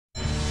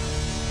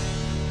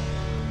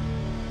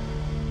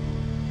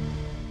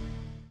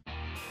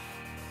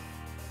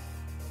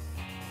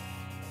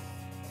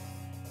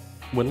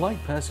When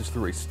light passes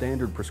through a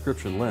standard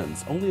prescription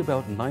lens, only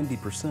about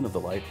 90% of the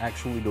light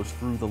actually goes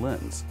through the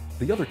lens.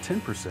 The other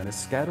 10% is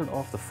scattered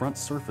off the front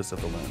surface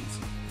of the lens.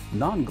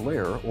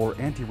 Non-glare or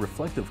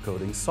anti-reflective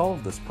coatings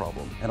solve this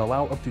problem and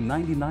allow up to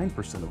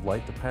 99% of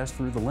light to pass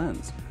through the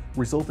lens,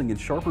 resulting in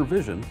sharper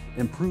vision,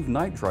 improved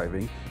night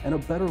driving, and a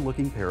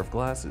better-looking pair of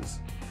glasses.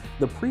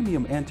 The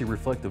premium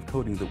anti-reflective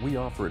coating that we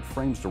offer at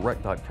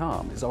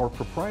framesdirect.com is our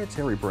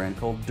proprietary brand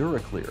called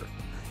DuraClear.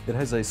 It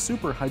has a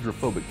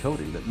super-hydrophobic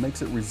coating that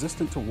makes it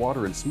resistant to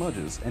water and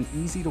smudges and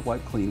easy to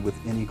wipe clean with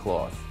any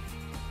cloth.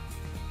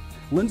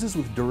 Lenses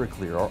with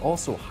DuraClear are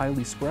also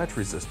highly scratch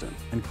resistant,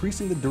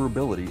 increasing the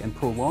durability and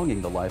prolonging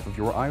the life of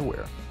your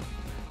eyewear.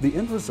 The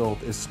end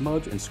result is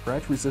smudge and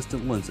scratch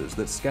resistant lenses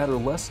that scatter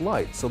less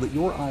light so that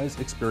your eyes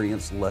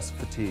experience less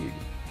fatigue.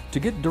 To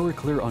get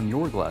DuraClear on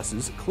your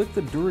glasses, click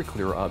the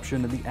DuraClear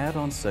option in the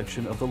add-on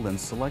section of the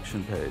lens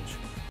selection page.